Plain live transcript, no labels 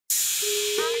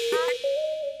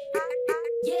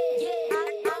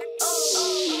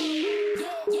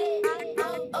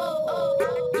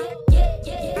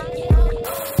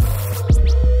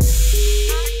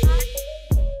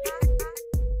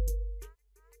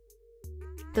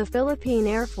The Philippine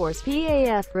Air Force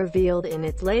 (PAF) revealed in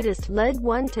its latest Lead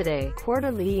 1 Today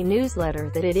quarterly newsletter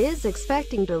that it is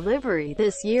expecting delivery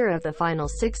this year of the final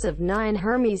 6 of 9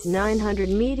 Hermes 900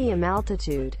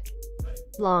 medium-altitude,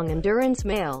 long-endurance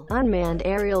male, unmanned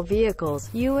aerial vehicles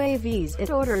 (UAVs) it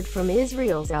ordered from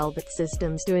Israel's Elbit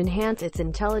systems to enhance its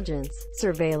intelligence,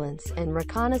 surveillance, and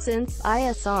reconnaissance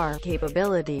 (ISR)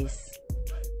 capabilities.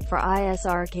 For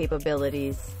ISR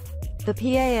capabilities, the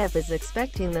PAF is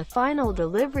expecting the final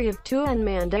delivery of 2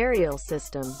 unmanned aerial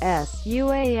systems.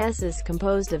 UAS is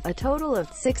composed of a total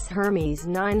of 6 Hermes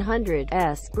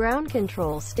 900s ground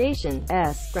control station,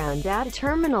 ground data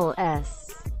terminal,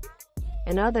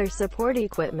 and other support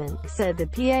equipment, said the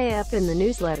PAF in the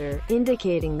newsletter,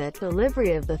 indicating that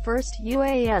delivery of the first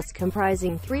UAS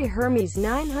comprising 3 Hermes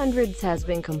 900s has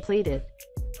been completed.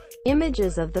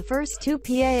 Images of the first 2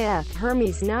 PAF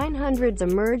Hermes 900s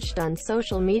emerged on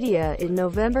social media in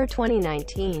November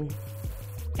 2019.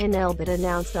 And Elbit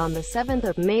announced on the 7th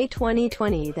of May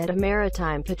 2020 that a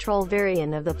maritime patrol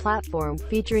variant of the platform,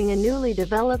 featuring a newly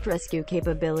developed rescue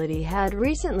capability, had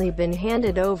recently been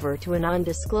handed over to an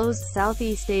undisclosed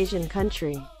Southeast Asian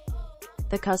country.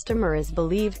 The customer is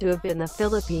believed to have been the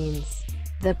Philippines.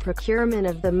 The procurement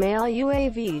of the male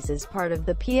UAVs is part of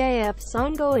the PAF's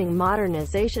ongoing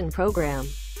modernization program,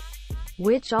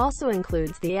 which also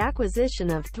includes the acquisition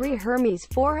of 3 Hermes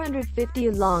 450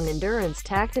 long-endurance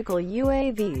tactical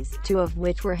UAVs, 2 of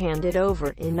which were handed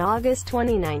over in August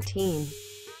 2019.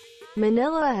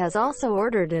 Manila has also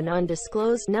ordered an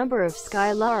undisclosed number of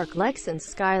Skylark Lexans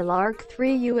Skylark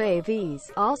 3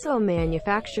 UAVs, also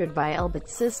manufactured by Elbit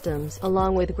Systems,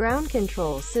 along with ground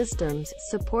control systems,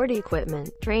 support equipment,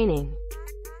 training,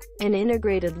 and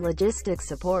integrated logistics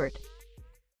support.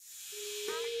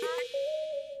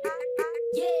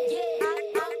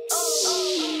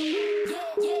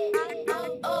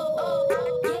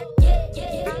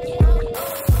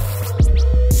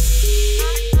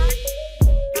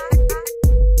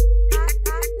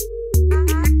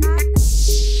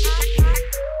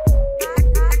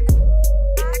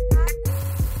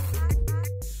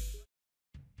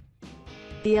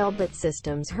 The Elbit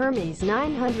Systems Hermes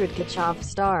 900 Kachav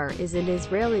Star is an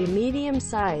Israeli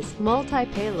medium-sized,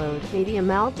 multi-payload,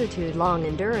 medium-altitude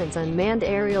long-endurance unmanned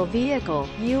aerial vehicle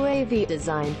 (UAV)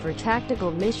 designed for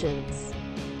tactical missions.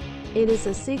 It is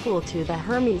a sequel to the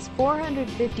Hermes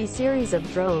 450 series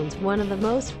of drones, one of the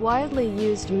most widely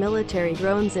used military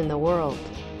drones in the world.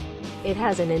 It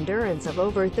has an endurance of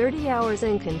over 30 hours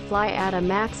and can fly at a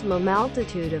maximum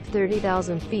altitude of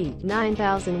 30,000 feet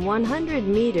 (9,100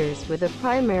 meters) with a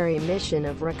primary mission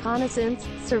of reconnaissance,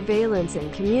 surveillance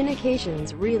and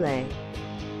communications relay.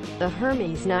 The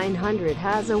Hermes 900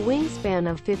 has a wingspan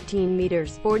of 15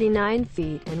 meters (49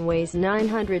 feet) and weighs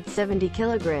 970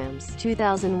 kilograms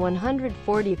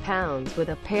 (2,140 pounds) with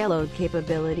a payload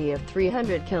capability of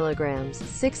 300 kilograms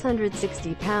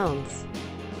 (660 pounds).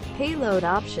 Payload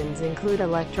options include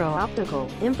electro-optical,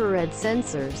 infrared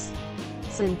sensors,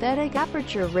 synthetic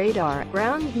aperture radar,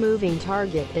 ground-moving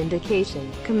target indication,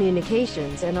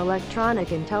 communications and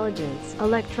electronic intelligence,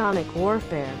 electronic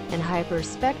warfare, and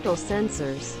hyperspectral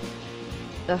sensors.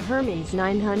 The Hermes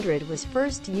 900 was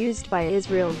first used by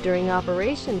Israel during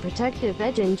Operation Protective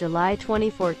Edge in July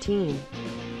 2014.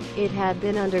 It had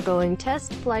been undergoing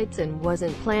test flights and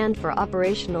wasn't planned for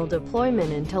operational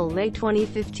deployment until late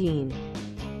 2015.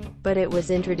 But it was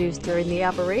introduced during the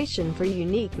operation for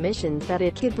unique missions that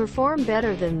it could perform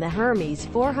better than the Hermes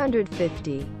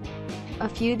 450. A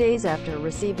few days after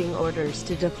receiving orders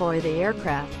to deploy the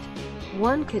aircraft,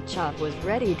 one Kachav was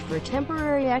readied for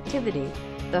temporary activity.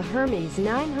 The Hermes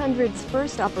 900's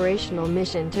first operational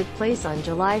mission took place on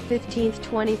July 15,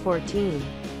 2014,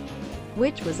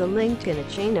 which was a link in a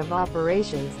chain of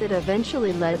operations that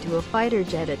eventually led to a fighter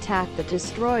jet attack that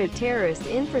destroyed terrorist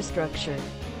infrastructure.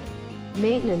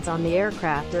 Maintenance on the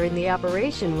aircraft during the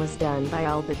operation was done by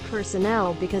Elbit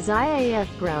personnel because IAF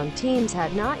ground teams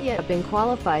had not yet been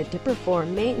qualified to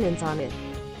perform maintenance on it,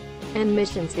 and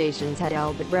mission stations had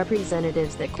Elbit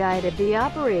representatives that guided the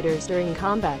operators during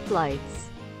combat flights.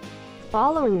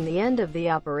 Following the end of the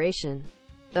operation,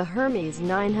 the Hermes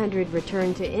 900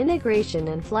 returned to integration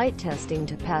and flight testing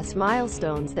to pass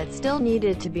milestones that still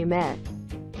needed to be met.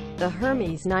 The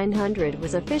Hermes 900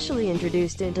 was officially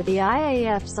introduced into the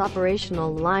IAF's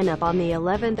operational lineup on the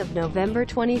 11th of November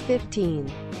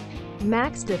 2015.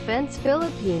 Max Defense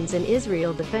Philippines and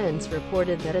Israel Defense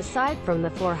reported that aside from the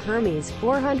 4 Hermes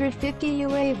 450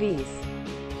 UAVs,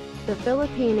 The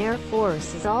Philippine Air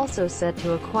Force is also set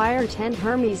to acquire 10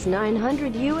 Hermes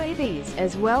 900 UAVs,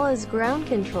 as well as ground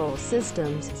control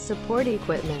systems, support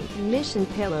equipment, mission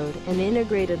payload, and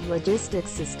integrated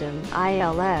logistics system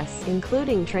 (ILS),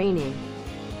 including training,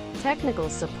 technical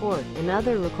support, and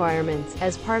other requirements,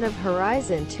 as part of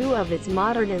Horizon 2 of its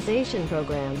modernization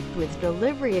program, with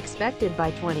delivery expected by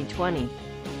 2020.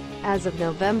 As of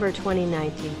November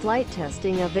 2019, flight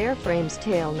testing of airframes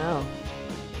Tail No.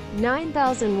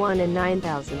 9001 and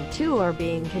 9002 are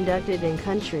being conducted in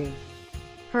country.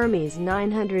 Hermes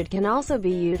 900 can also be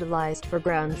utilized for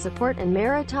ground support and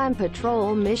maritime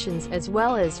patrol missions, as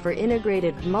well as for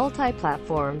integrated,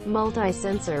 multi-platform,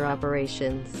 multi-sensor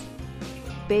operations.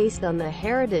 Based on the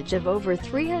heritage of over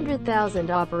 300,000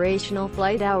 operational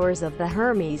flight hours of the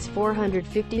Hermes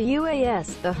 450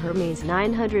 UAS, the Hermes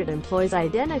 900 employs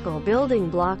identical building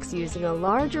blocks using a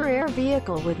larger air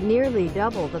vehicle with nearly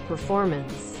double the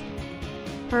performance.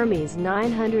 Hermes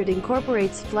 900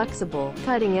 incorporates flexible,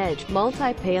 cutting-edge,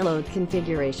 multi-payload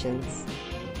configurations.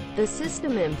 The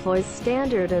system employs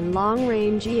standard and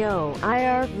long-range EO,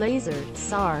 IR, laser,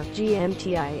 SAR,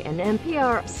 GMTI, and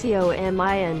MPR,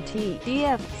 COMINT,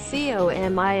 DF,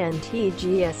 COMINT,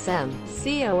 GSM,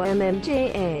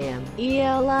 COMMJAM,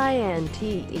 ELINT.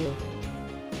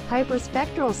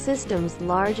 Hyperspectral systems,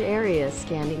 large area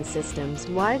scanning systems,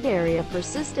 wide area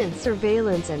persistent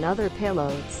surveillance, and other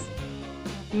payloads.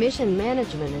 Mission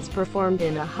management is performed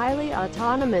in a highly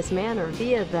autonomous manner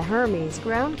via the Hermes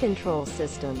Ground Control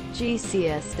System,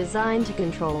 GCS, designed to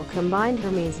control combined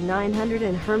Hermes 900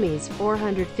 and Hermes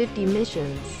 450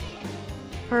 missions.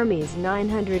 Hermes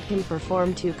 900 can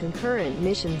perform 2 concurrent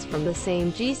missions from the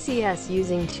same GCS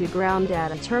using 2 ground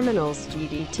data terminals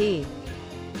 (GDT).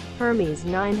 Hermes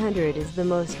 900 is the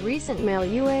most recent male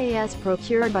UAS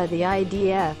procured by the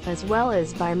IDF, as well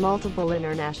as by multiple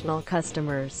international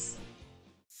customers.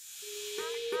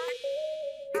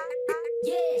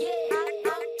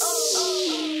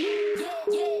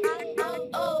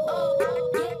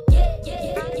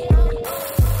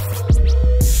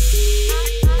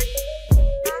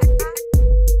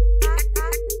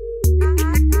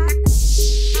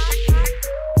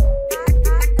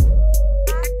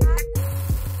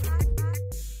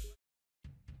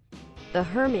 The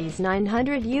Hermes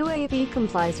 900 UAV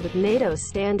complies with NATO's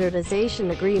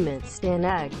Standardization Agreement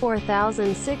 (STANAG)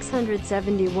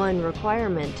 4671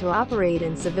 requirement to operate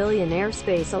in civilian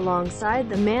airspace alongside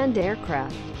the manned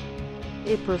aircraft.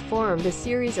 It performed a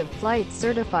series of flights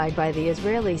certified by the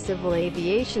Israeli Civil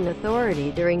Aviation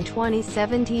Authority during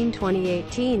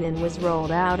 2017-2018 and was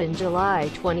rolled out in July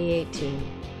 2018.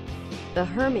 The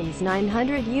Hermes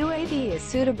 900 UAV is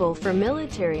suitable for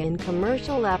military and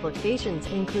commercial applications,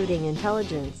 including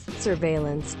intelligence,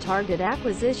 surveillance, target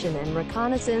acquisition and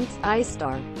reconnaissance,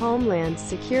 ISTAR, homeland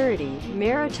security,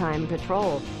 maritime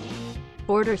patrol,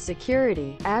 border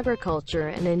security, agriculture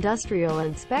and industrial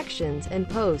inspections, and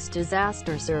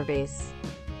post-disaster surveys.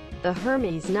 The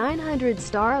Hermes 900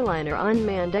 Starliner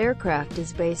unmanned aircraft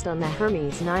is based on the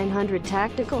Hermes 900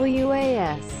 tactical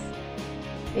UAS.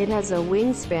 It has a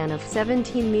wingspan of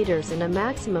 17 meters and a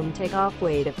maximum takeoff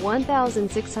weight of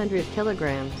 1,600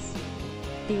 kilograms.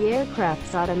 The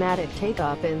aircraft's automatic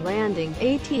takeoff and landing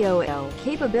 (ATOL)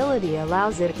 capability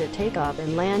allows it to take off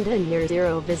and land in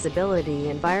near-zero visibility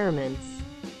environments.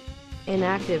 An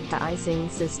active de-icing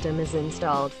system is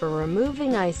installed for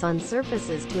removing ice on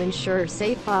surfaces to ensure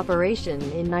safe operation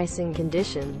in icing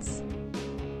conditions.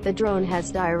 The drone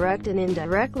has direct and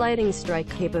indirect lighting strike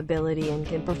capability and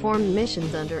can perform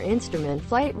missions under Instrument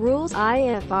Flight Rules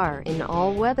 (IFR) in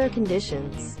all weather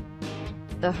conditions.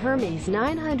 The Hermes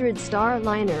 900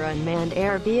 Starliner unmanned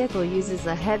air vehicle uses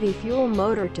a heavy fuel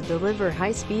motor to deliver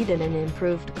high speed and an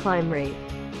improved climb rate.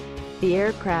 The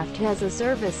aircraft has a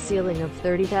service ceiling of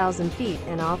 30,000 feet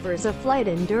and offers a flight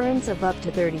endurance of up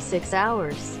to 36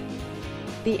 hours.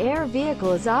 The air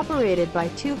vehicle is operated by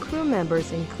 2 crew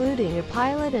members, including a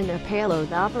pilot and a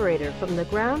payload operator from the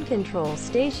Ground Control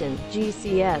Station,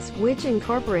 GCS, which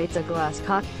incorporates a glass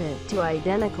cockpit to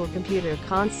identical computer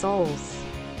consoles,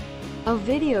 a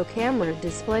video camera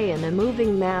display and a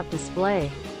moving map display.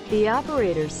 The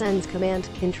operator sends command,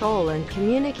 control and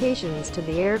communications to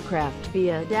the aircraft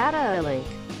via data link.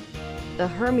 The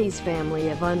Hermes family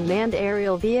of unmanned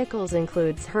aerial vehicles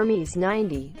includes Hermes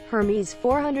 90, Hermes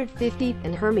 450,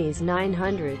 and Hermes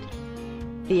 900.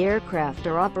 The aircraft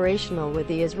are operational with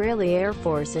the Israeli Air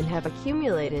Force and have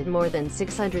accumulated more than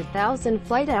 600,000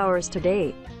 flight hours to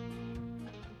date.